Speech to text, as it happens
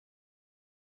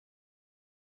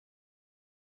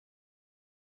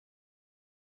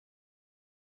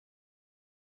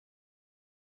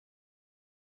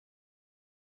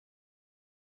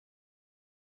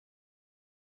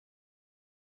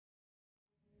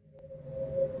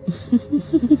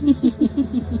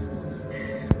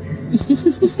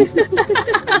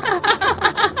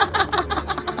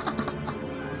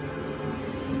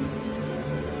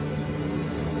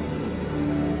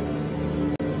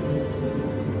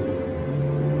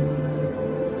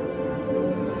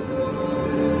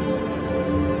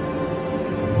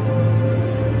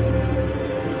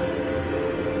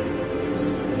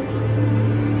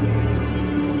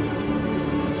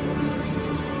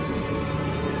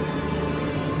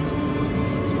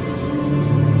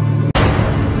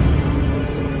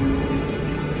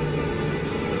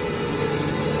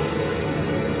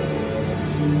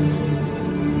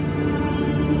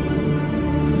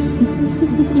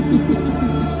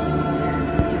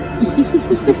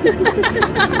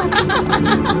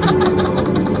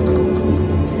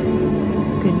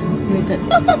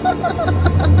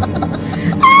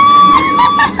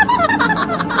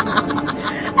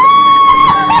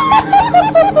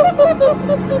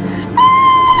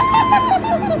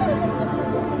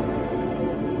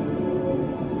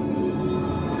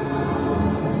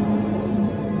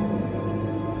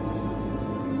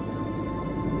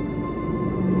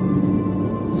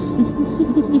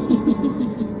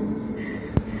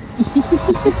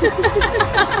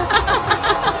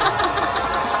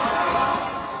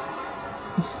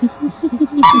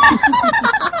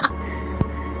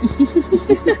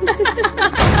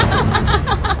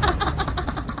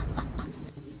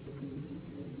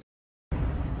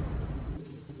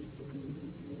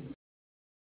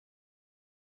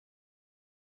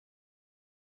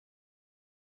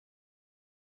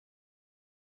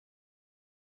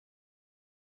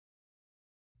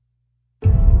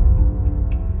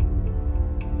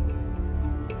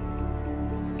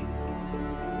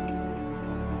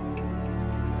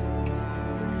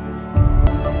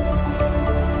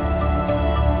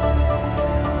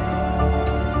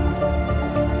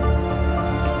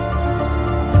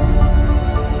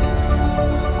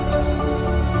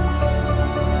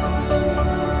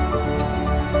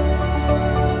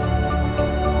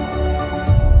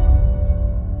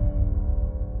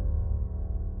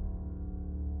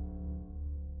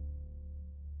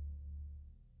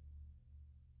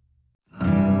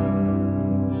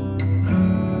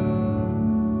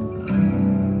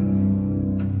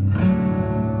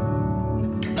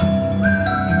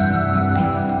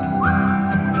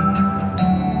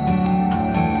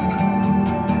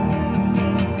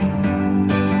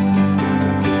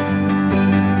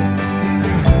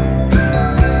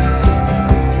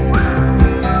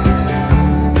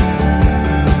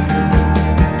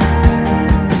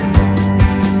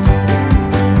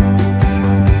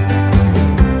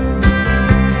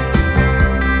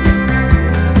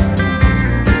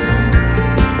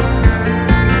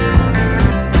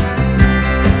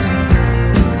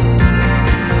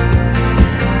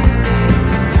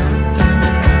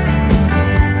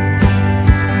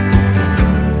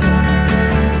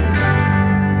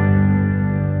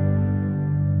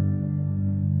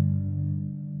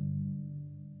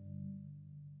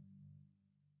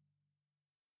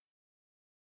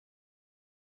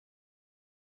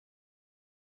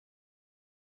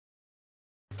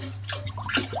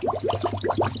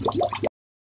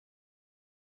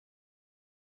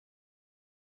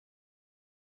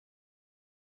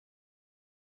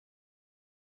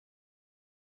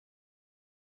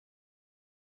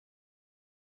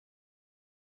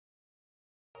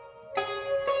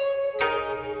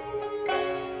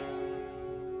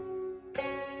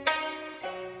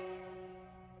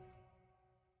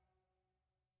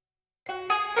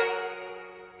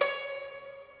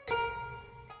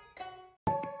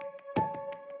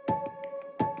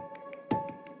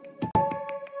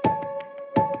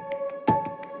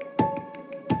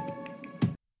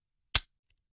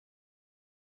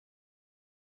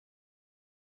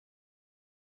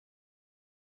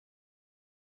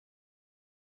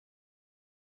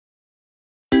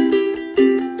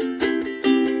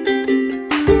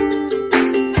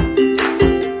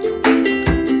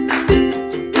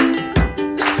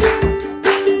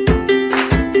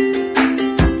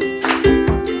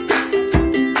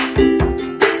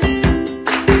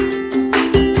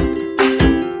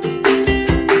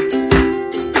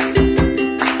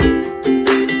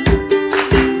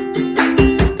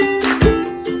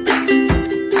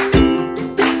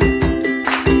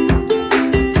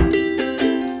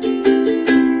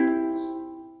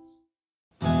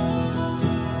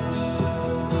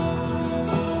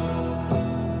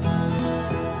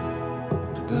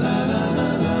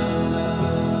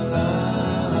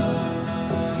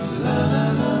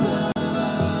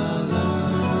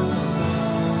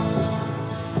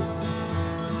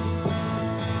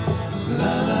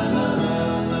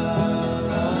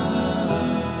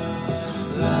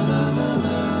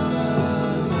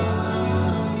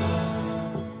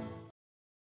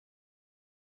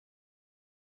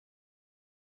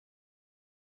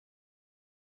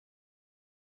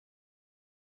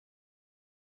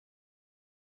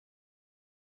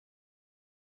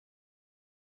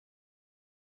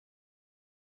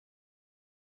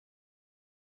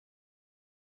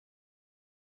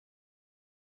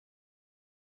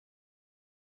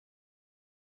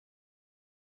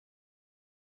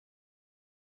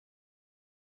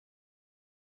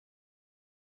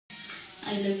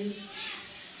I love you.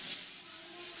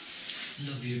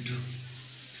 Love you to.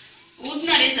 उठ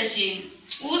ना रे सचिन,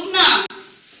 उठ ना.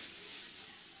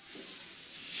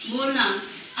 बोल ना,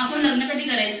 आपण लग्न कधी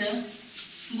करायचं?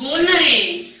 बोल ना रे.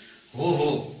 हो हो,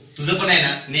 तुझं पण आहे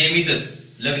ना नेहमीच.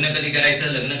 लग्न कधी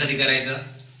करायचं, लग्न कधी करायचं.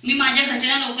 मी माझ्या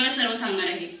घरच्यांना लवकरच सर्व सांगणार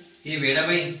आहे. हे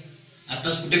वेडाबाई,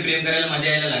 आताच कुठे प्रेम करायला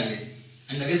माझ्या यायला लागले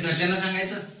आणि लगेच घरच्यांना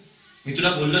सांगायचं? मी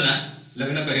तुला बोललो ना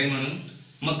लग्न करेन म्हणून,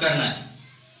 मग करणार.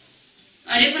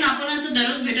 अरे पण आपण असं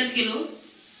दररोज भेटत गेलो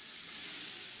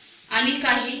आणि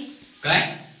काही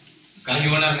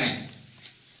होणार नाही.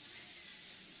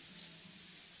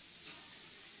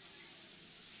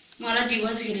 मला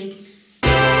दिवस गेलेत.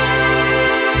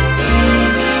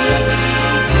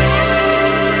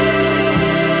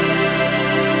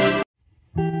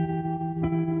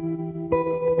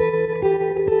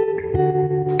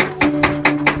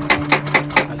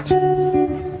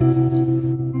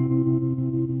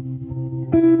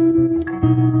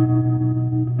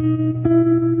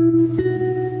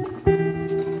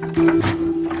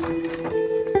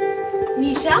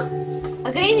 निशा,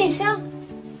 अगं निशा,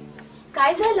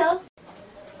 काय झालं?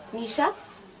 निशा,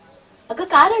 अगं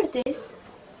का रडतेस?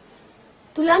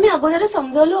 तुला मी अगोदर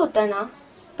समजवलं होतं ना,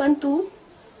 पण तू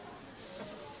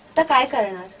आता काय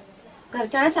करणार?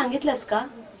 घरच्यांना सांगितलंस का?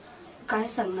 काय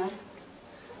सांगणार?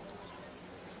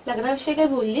 लग्नाविषयी काय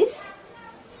बोललीस?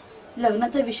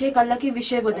 लग्नाचा विषय काढला की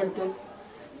विषय बदलतो.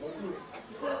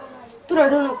 तू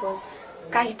रडू नकोस,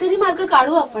 काहीतरी मार्ग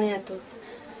काढू आपण यातून.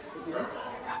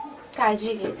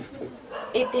 काळजी घे,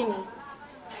 येते मी.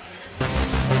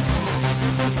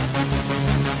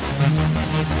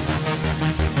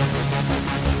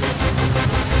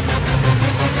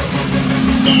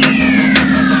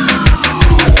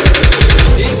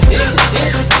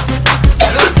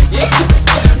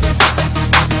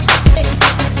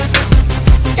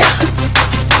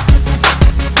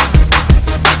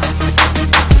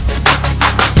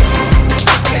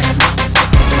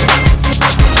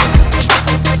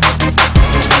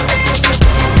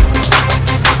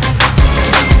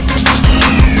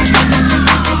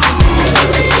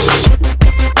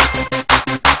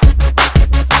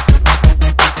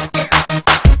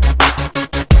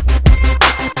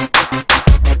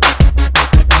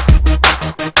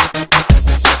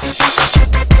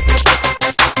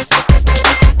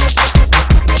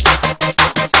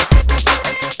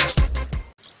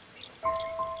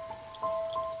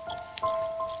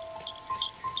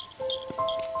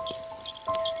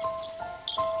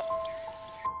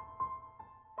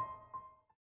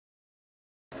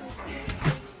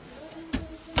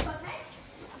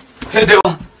 हे देवा,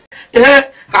 हे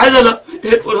काय झालं?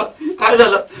 हे पुरा काय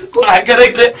झालं? कोण ऐका रे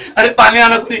इकडे? अरे पाणी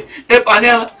आणा कोणी, हे पाणी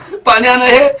आणा, पाणी आणा.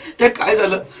 हे काय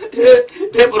झालं?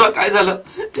 हे पुरा काय झालं?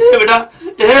 हे बेटा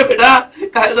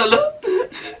काय झालं?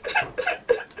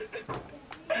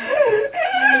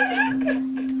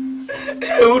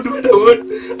 उठ बेटा उठ,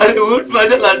 अरे उठ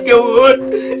माझ्या लाडक्या उठ.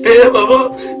 हे बाबू,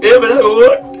 हे बेटा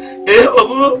उठ, हे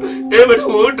बाबू, हे बेटा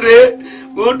उठ रे,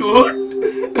 उठ उठ.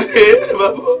 हे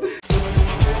बाबू,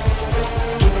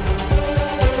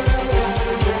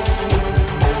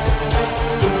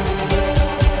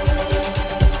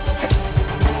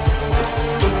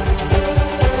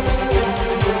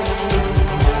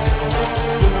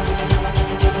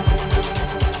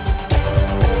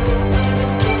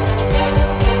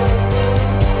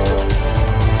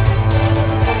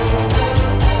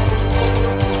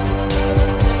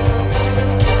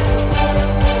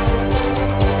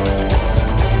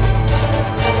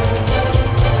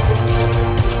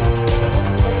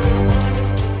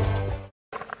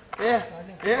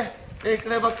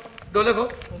 इकडे बघ, डोले खोल.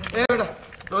 ए बेटा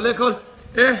डोले खोल.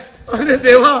 अरे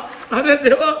देवा, अरे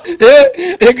देवा,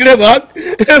 इकडे बघ.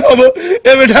 हे बाबू,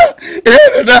 हे बेटा,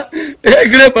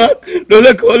 इकडे बघ,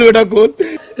 डोले खोल बेटा खोल.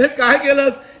 हे काय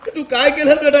केलंस? तू काय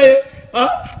केलंस बेटा? हे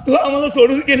तू आम्हाला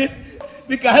सोडून गेलीस.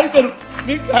 मी काय करू बेटा?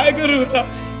 मी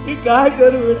काय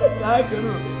करू बेटा? काय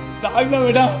करू? सांग ना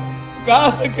बेटा, का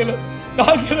असं केलं? का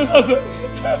केलं असं?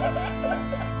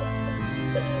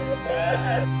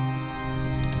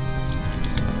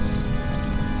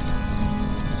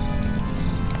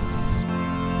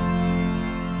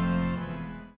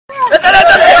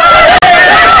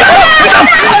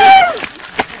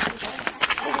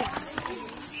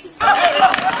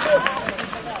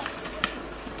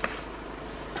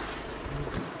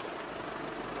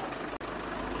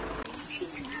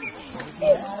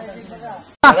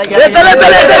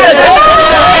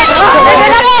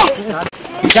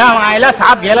 तिच्या मायला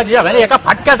साप घ्यायला तिच्या म्हणजे एका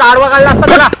फटक्याचा आडवा काढला असता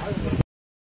त्याला.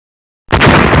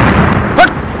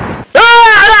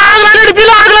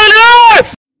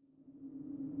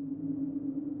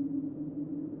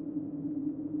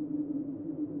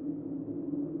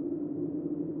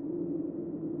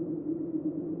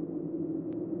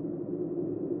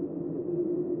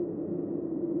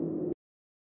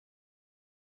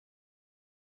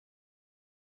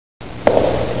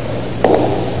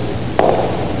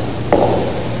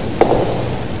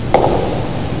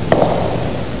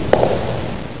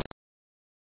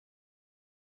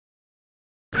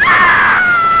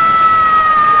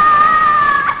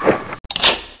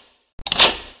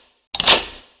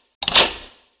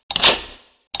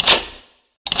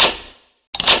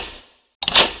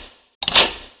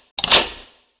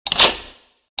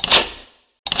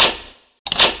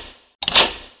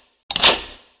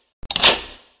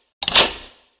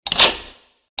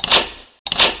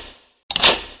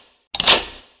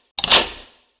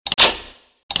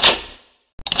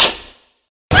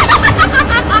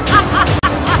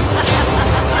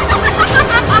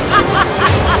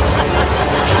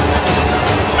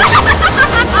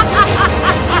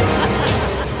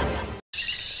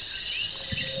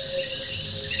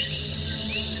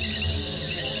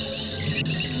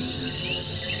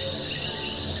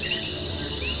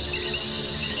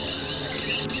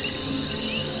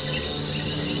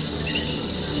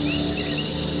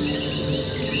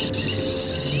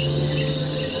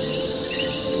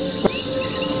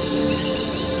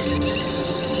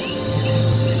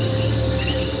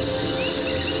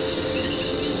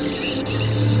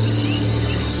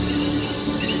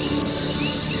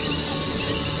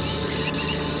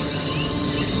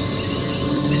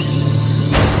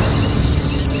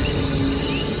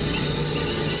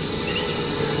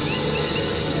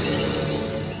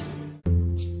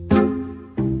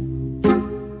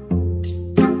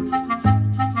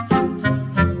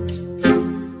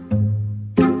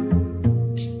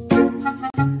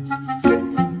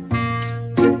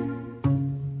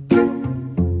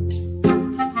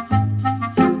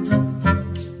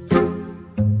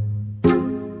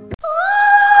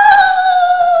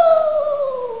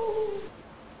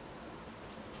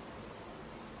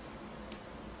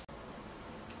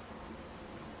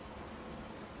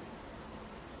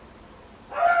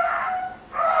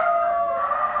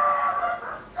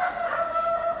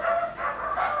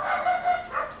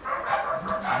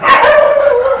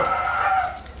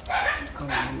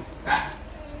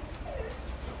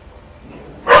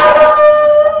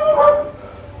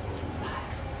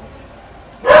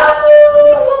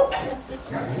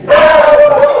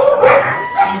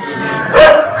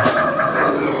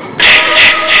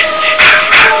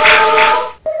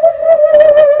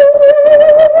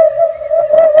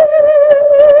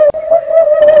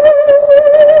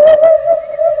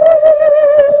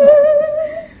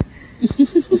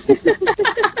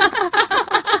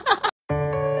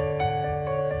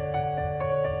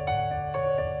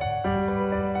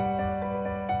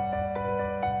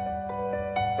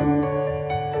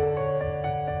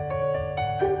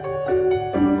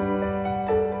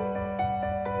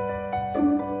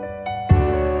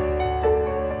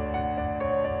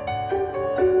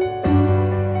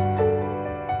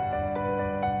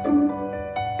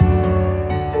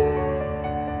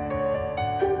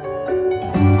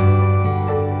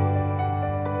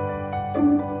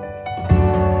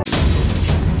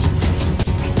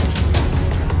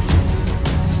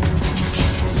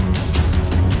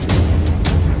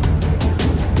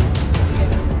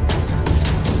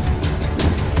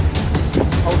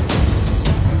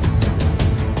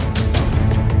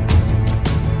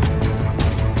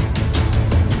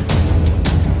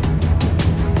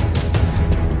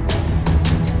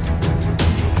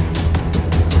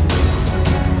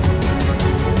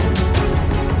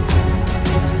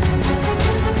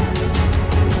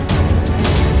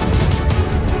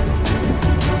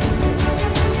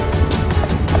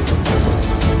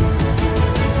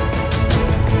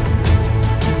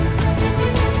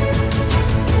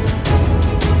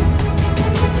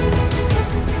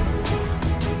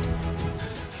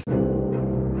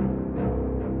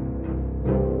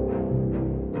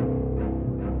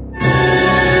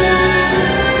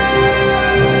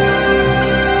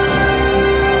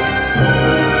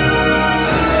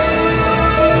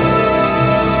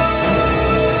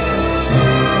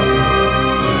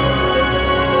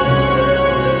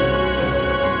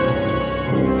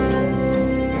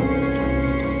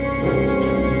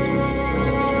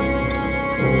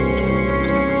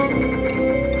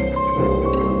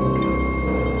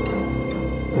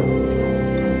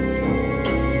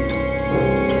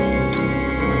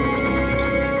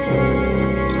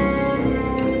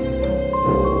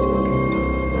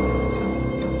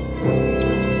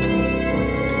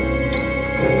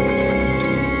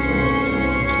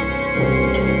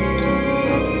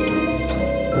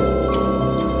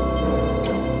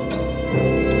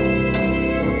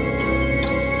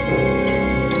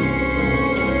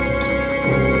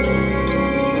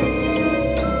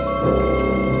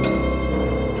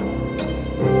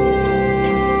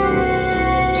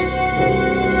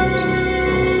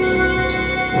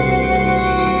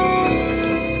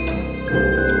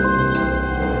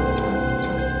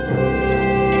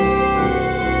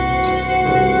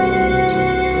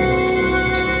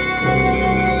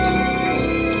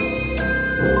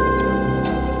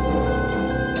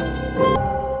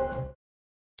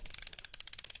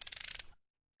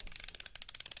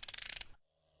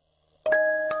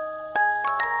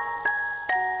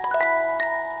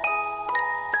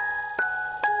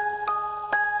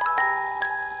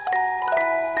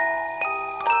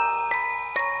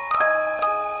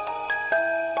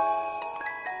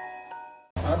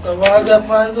 आता वाघ्या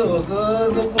पाहिजे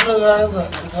होतं ते कुठं गायब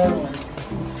झालं काय माहिती.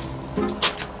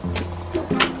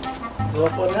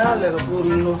 झोपायला आले का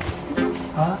पोरींनो?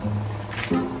 हा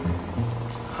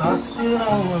हसते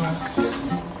राव मला.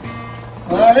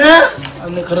 अरे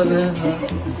आणि खरंच नाही.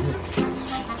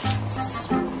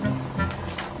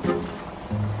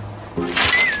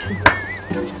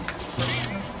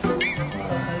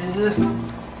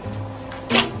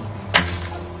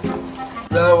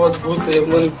 गावात भूत आहे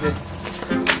म्हणते.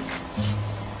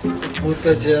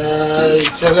 भूताच्या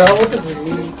इच्छा गावातच आहे.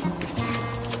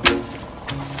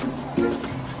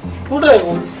 कुठं आहे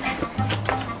भूत?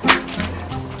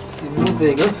 भूत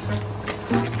आहे का?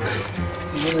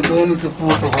 दोन्हीच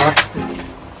पोट वाटत.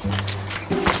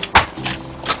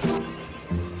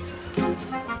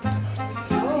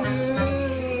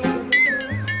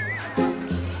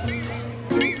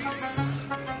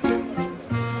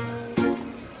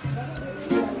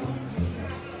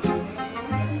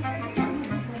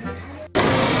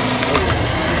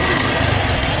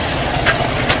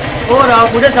 हो राव,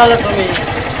 कुठे चालत तुम्ही?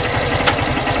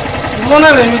 कोण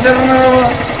आहे विचार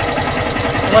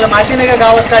तुम्हाला माहिती नाही का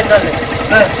गावात काय चाललंय?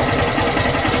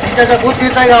 दिशाचा भूत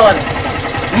फिरताय गावात.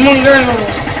 मग काय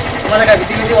तुम्हाला काय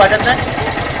भीती भीती वाटत नाही?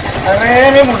 अरे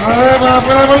मी म्हटलं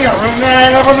बापाला पण घाबरत नाही,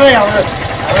 आईला पण नाही घाबरत.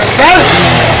 अरे चल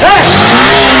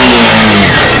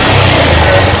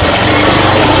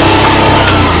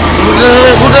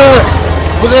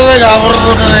कुठे घाबरत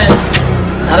होत नाही.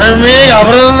 अरे मी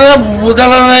घाबरत नाही,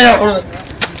 भूताला नाही घाबरत.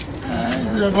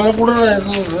 मला कुठं राहायचं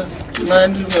नाही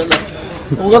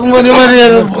उगाच मध्ये मध्ये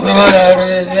यायचं भूताला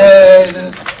घाबरायचं.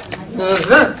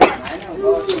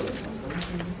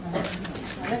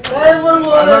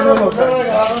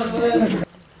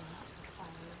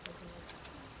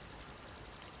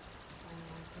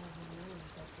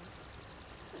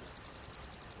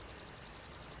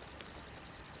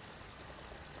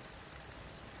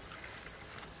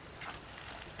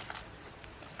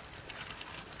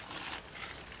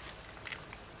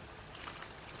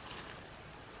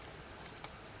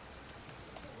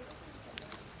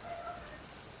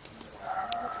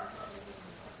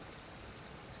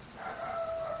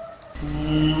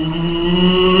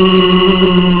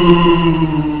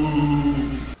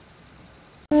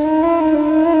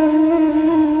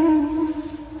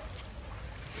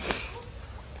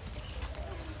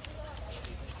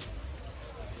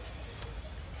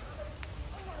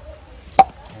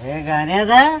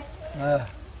 गाण्याचा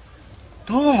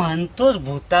तू म्हणतोस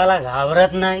भूताला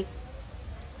घाबरत नाही.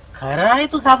 खरं आहे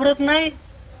तू घाबरत नाही?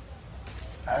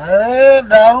 अरे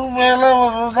दारू प्यायला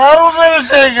दारूचा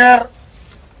विषय कर.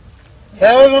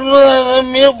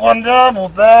 मी कोणत्या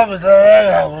भूता भिताला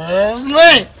घाबरत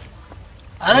नाही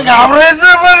आणि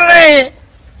घाबरायचं पण नाही.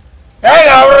 काय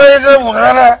घाबरायचं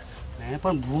भूताला? नाही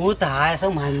पण भूत हाय असं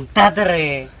म्हणतात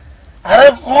रे. अरे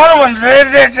कोण म्हणतोय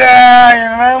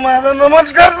त्याच्या? माझा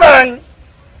नमस्कार सांग.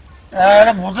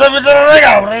 अरे भूता बिताला नाही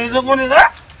घाबरायचं कोणी का?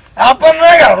 आपण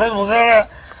नाही घाबरत भूताला.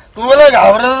 तुम्हाला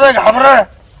घाबरायचं घाबरा.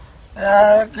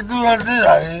 किती गलती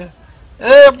झाली.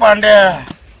 ए पांड्या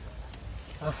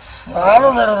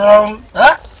आलो जरा जाऊन.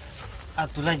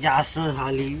 तुला जास्त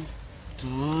झाली.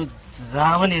 तू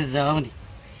जाऊन ये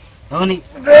 2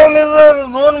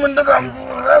 मिनिटं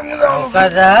थांबतो का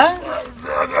जा.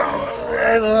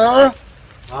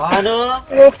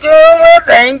 Okay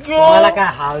thank you. मला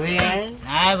काय हवे आहे?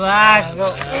 नाही बस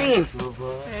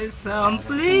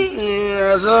संपली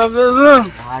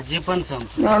भाजी पण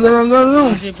संपली.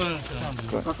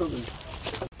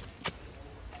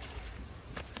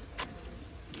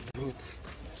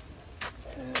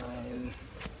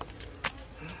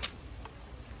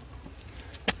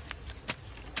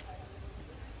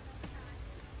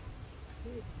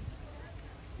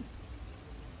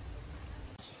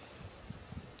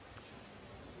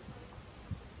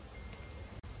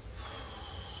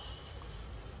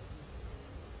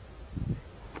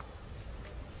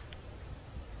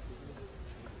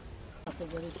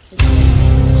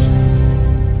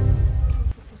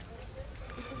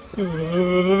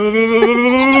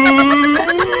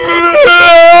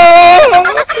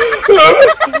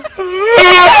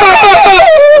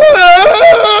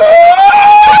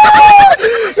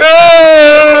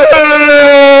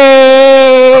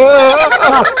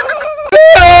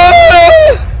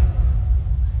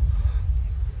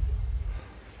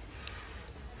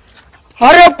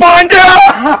 अरे पांड्या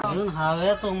अजून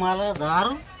हवे तुम्हाला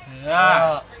दारू?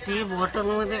 ती बॉटल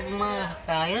मध्ये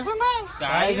कायच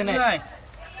नाही.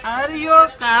 अरे यो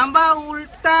कांबा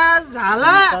उलटा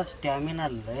झाला. स्टॅमिना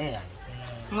लय आहे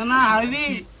म्हणा.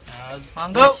 हवी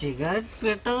सिगारेट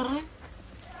पेटवर.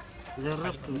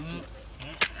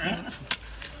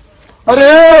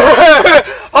 अरे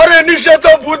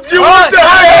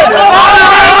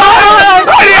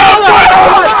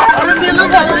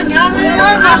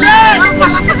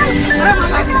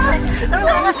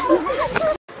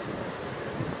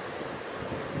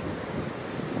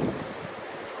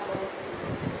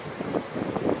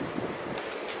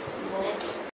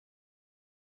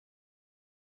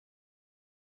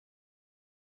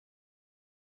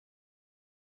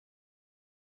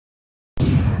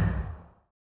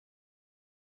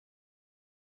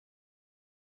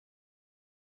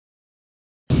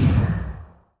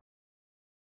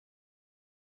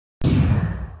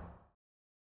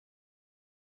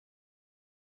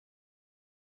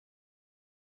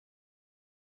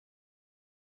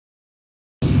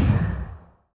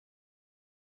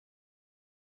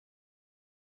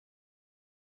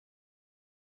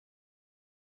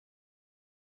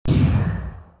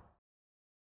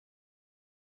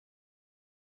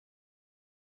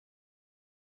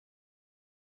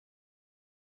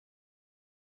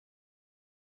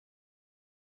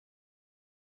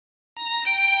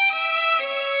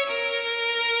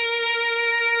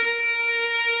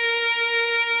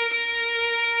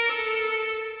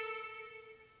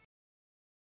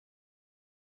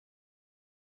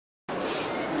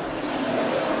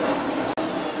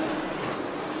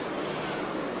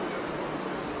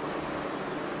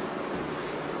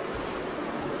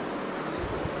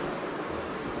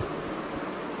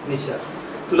निशा,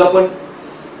 तुला पण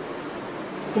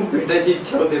खूप भेटायची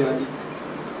इच्छा होते माझी.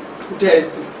 कुठे आहेस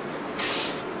तू?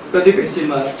 कधी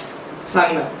भेटशील मला?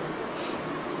 सांग ना,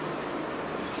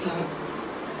 सांग.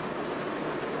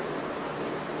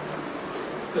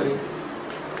 अरे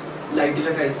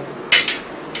लाईटीला काय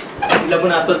सांग, तिला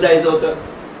पण आताच जायचं होतं.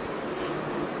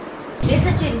 हे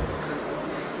सचिन,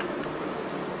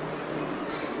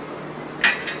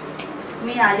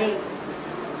 मी आले.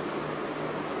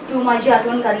 तू माझी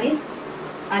आठवण काढलीस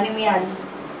आणि मी आली.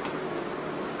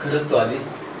 खरंच तू आलीस?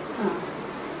 हा.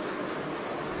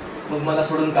 मग मला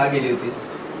सोडून का गेली होतीस?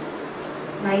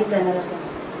 नाही जाणार आता.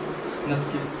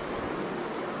 नक्की?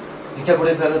 तिच्या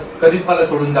पुढे खरंच कधीच मला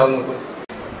सोडून जाऊ नकोस.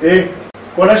 ए,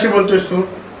 कोणाशी बोलतोयस तू?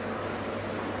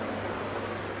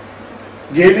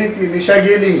 गेली ती, निशा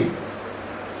गेली,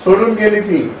 सोडून गेली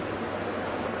ती.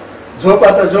 झोप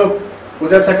आता, झोप.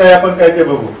 उद्या सकाळी आपण काय ते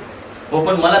बघू. हो,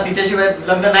 पण मला तिच्याशिवाय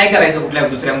लग्न नाही करायचं कुठल्या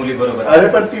दुसऱ्या मुली बरोबर. अरे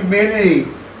पण ती मेली.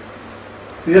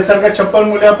 तिच्यासारख्या 56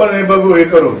 मुली आपण हे बघू, हे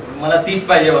करू. मला तीच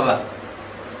पाहिजे बाबा.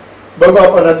 बघू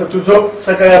आपण आता. तू झोप,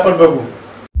 सकाळी आपण बघू.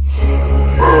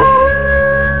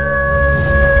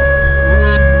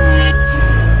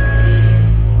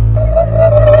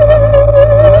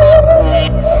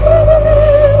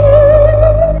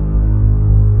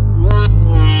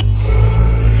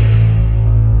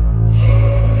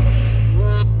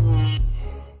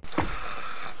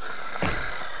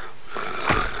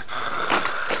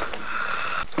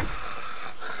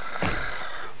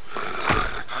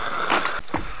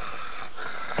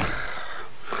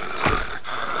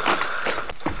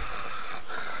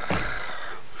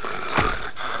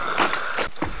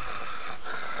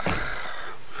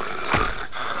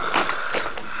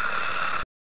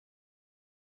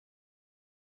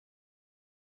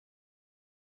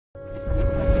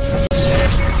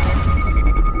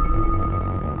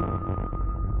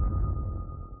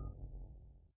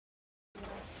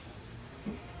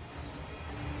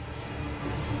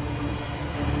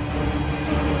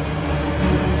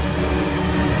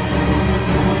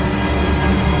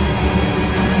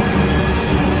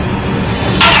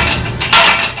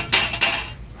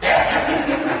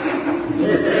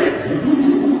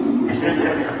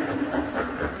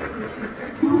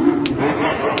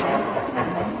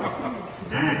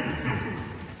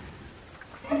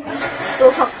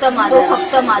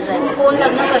 फक्त माझा आहे. कोण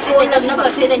लग्न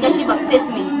करते त्याच्याशी बघतेच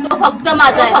मी. तो फक्त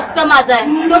माझा आहे, फक्त माझा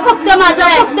आहे, तो फक्त माझा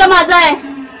आहे, फक्त माझा आहे.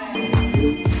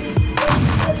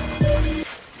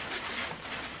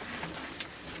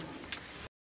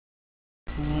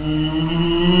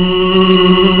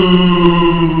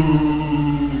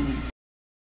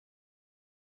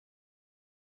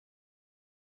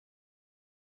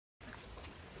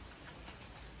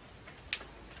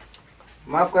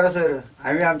 माफ करा सर,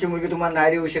 आम्ही आमची मुलगी तुम्हाला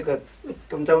नाही देऊ शकत.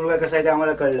 तुमचा मुलगा कसा आहे ते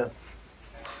आम्हाला कळलं.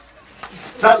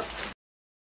 चल.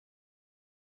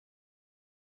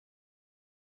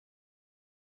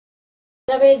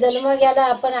 जन्म गेला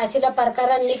आपण आशीला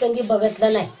प्रकारांनी कधी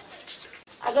बघितलं नाही.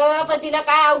 अगं पण तिला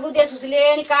काय अवगुद्या सुचले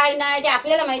आणि काय नाही ते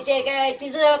आपल्याला माहिती आहे काय.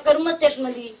 तिचं कर्मच येत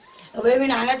मध्ये. अगं मी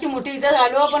लहानाची मोठी इथं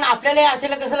झालो पण आपल्याला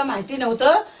आशीला कशाला माहिती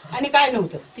नव्हतं आणि काय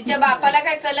नव्हतं. तिच्या बापाला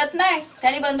काय कळत नाही,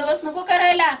 त्याने बंदोबस्त नको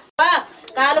करायला.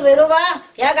 काल भैरोबा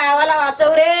या गावाला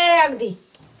वाचव रे अगदी.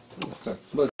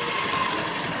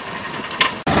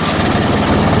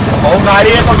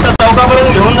 गाडी फक्त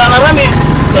चौकापर्यंत घेऊन जाणार ना मी.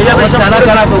 त्याच्या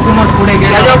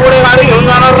पुढे गाडी घेऊन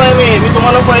जाणार नाही मी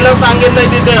तुम्हाला पहिलं सांगितलंय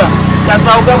तिथे त्या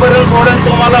चौकापर्यंत सोडेन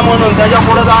तुम्हाला म्हणून. त्याच्या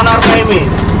पुढे जाणार नाही मी.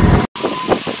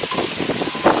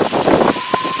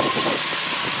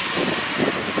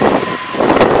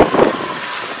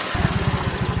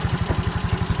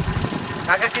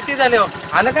 काका किती झाले हो?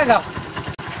 आलं का गाव?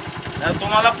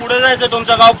 तुम्हाला पुढे जायचं,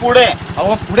 तुमचं गाव पुढे.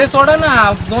 अहो पुढे सोडा ना,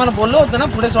 तुम्हाला बोललो होतं ना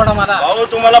पुढे सोडा मला. भाऊ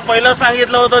तुम्हाला पहिलं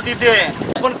सांगितलं होतं तिथे.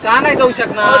 पण का नाही जाऊ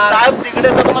शकणार साहेब तिकडे?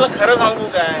 तर तुम्हाला खरं सांगू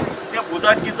काय, ते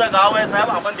भुताटकीचं गाव आहे साहेब,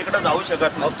 आपण तिकडे जाऊ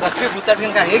शकत नाही. कसली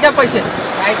भुताटकी काय? हे घ्या पैसे.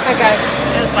 ऐकता काय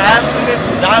साहेब, तुम्ही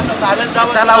जा चालेल,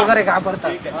 जावं. त्याला वगैरे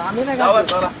घाबरतात. आम्ही नाही जावं.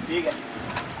 चला ठीक आहे.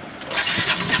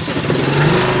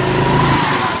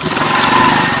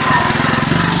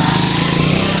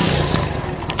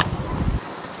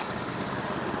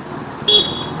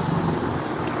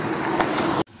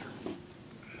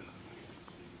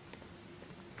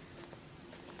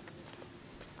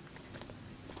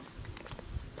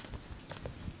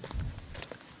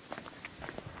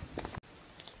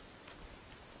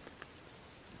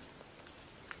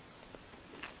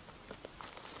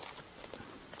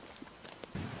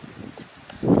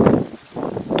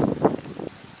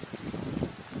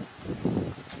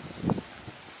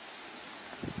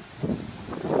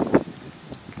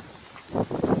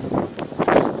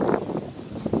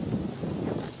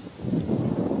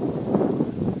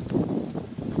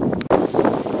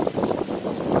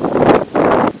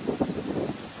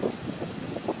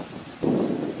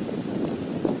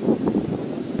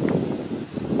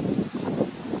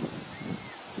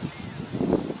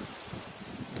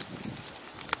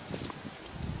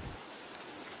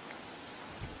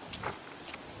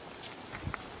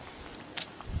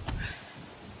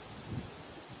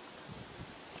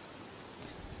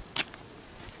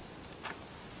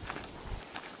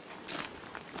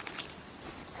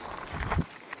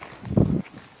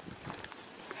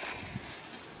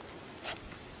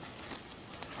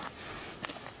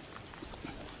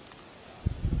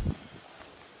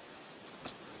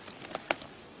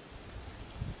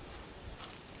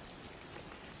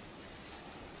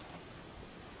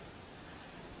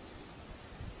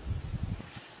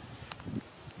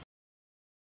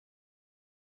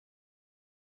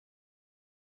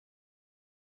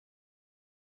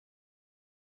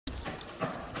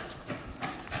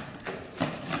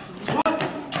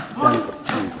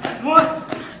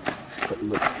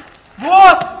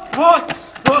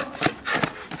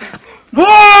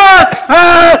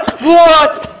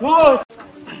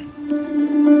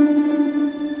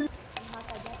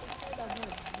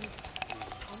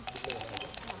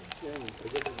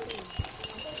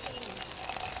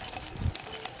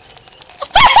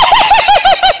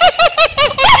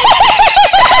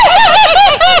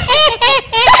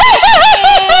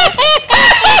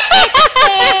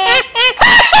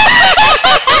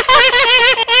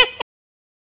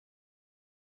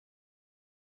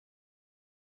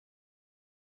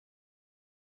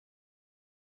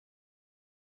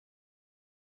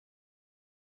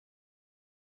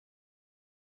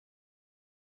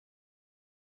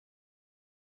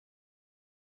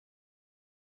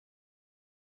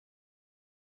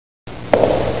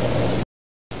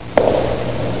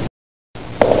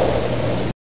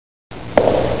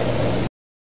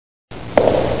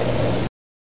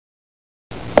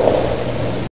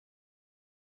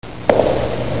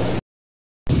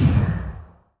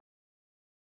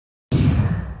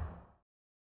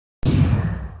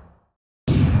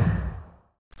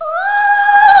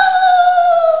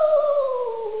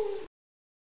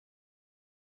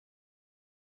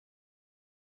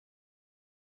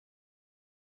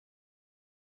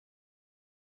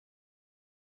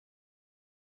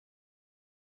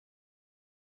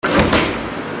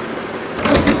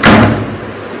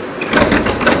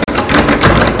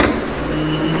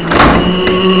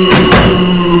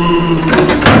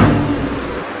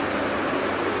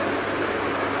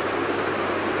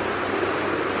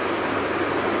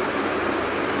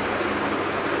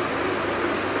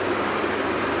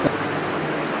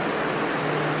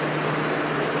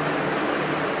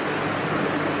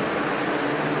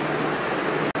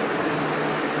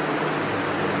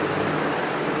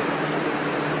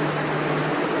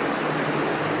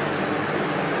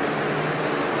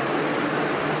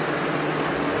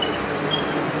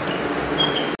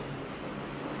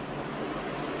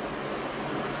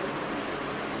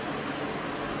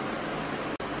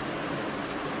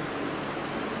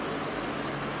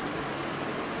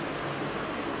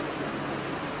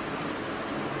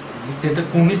 इथे तर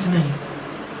कोणीच नाही.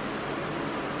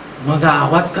 मग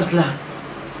आवाज कसला?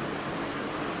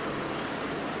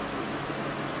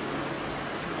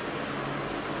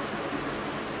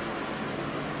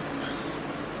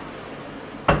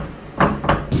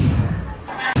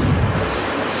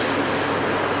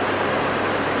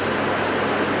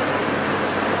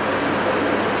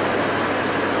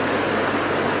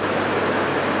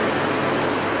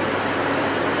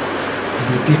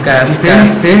 काय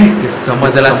असते ते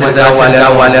समजला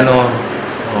वाल्यानो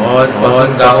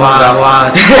पासून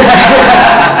गावात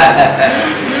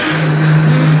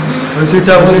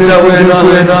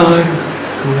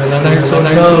कुणाला नाही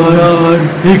सोडणार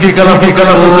एकेकाला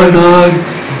पकडणार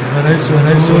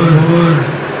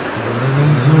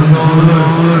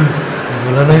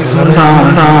नाही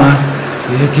सोडणार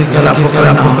एकेकाला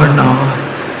पकडणार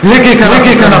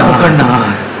एकेकाला पकडणार.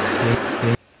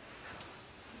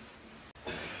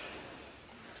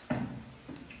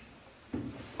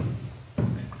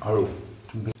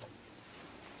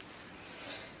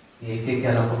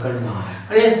 एकेकाला पकडणार.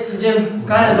 अरे सचिन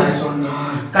काय झालं?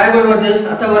 काय बडबडतेस?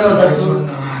 आता बरं होता.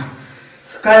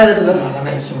 काय झालं तुला? मला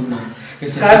नाही सोडणार.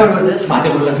 काय बडबडतेस?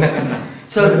 माझ्यावर लग्न करणार.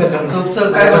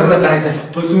 चल काय बडबड करायचं?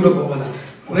 फसू नको मला.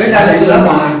 वेळ लागला तुला.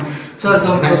 चल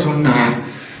नाही सोडणार.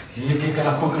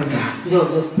 एकेकाला पकडणार. जो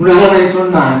कुणाला नाही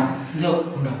सोडणार.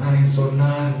 कुणाला नाही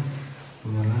सोडणार.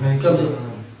 कुणाला नाही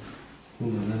सोडणार.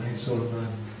 कुणाला नाही सोडणार.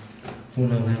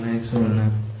 कुणाला नाही सोडणार.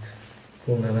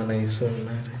 कुणाला नाही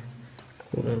सोडणार.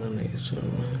 कुणाला नाही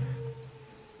सोडणार.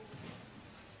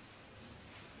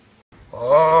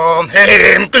 ओम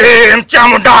ह्रीम क्लीम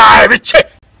चामुंडाय विच्छे.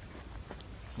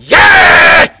 ये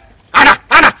आणा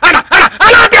आणा आणा आणा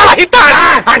आणा देवा हिता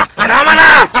आणा आणा म्हणा.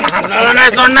 कुणाला नाही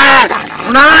सोडणार.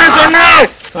 कुणाला नाही सोडणार.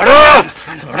 सोडो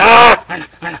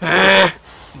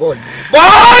बोल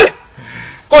बोल.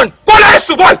 कोण आहेस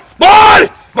तू? बोल बोल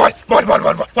बोल बोल बोल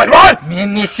बोल बोल बोल. मी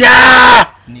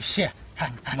निशा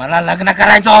मला लग्न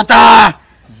करायचं होतं.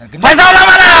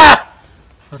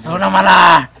 फसवलं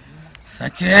मला.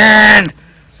 सचिन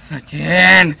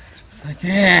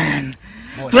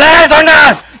तुला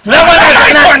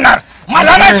नाही सोडणार.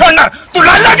 मला नाही सोडणार.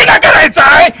 तुला लग्न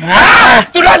करायचंय.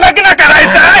 तुला लग्न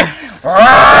करायचंय.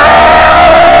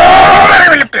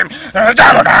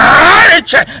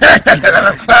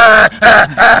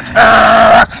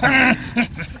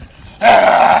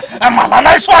 मला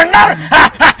नाही सोडणार.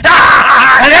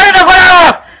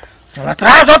 तुला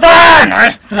त्रास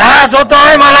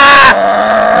होतोय मला.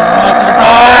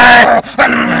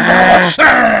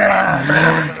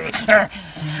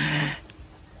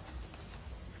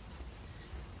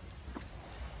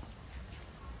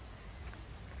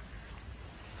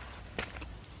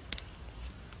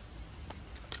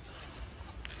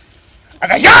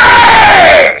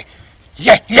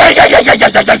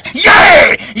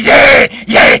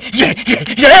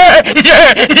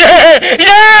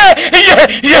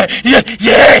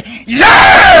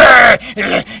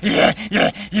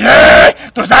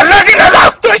 तुझा लग्न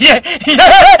लागतो.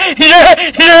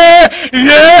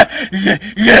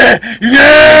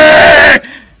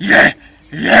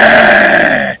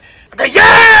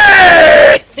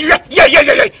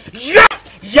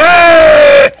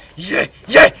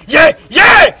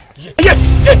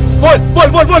 बोल बोल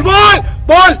बोल बोल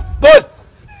बोल बोल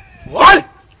बोल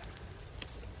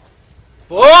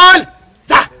बोल.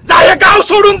 जा जा हे गाव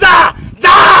सोडून जा.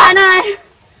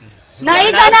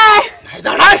 नाही जाणार.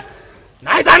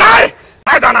 नाही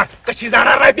जाणार. कशी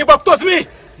जाणार नाही ती बघतोच मी.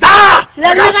 जा.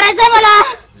 लग्न करायचंय मला.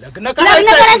 लग्न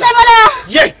करायचंय मला.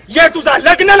 ये तुझा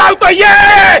लग्न लावतो. ये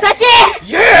सचिन.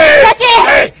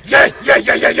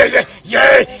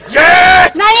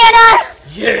 नाही येणार.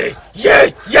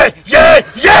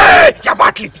 या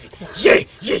बाटलीत ये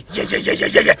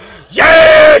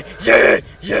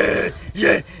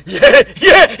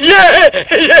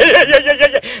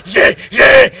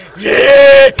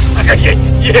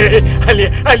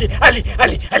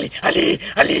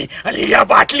आली या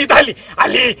बाटलीत आली.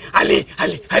 आली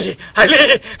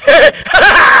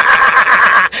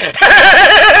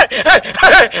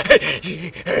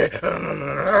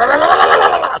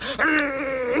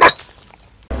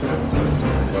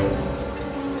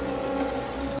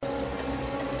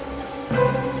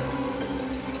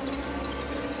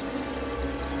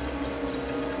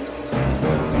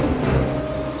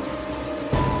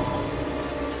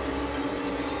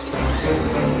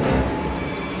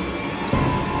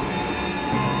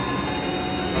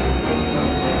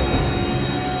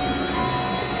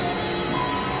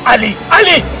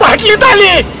बाटलीत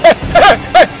आली.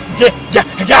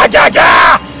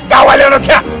 घ्या गावाल्यानो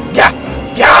घ्या.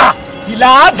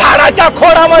 हिला झाडाच्या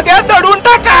खोडामध्ये दडून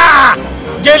टाका.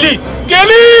 गेली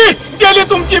गेली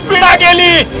तुमची पीडा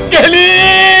गेली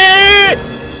गेली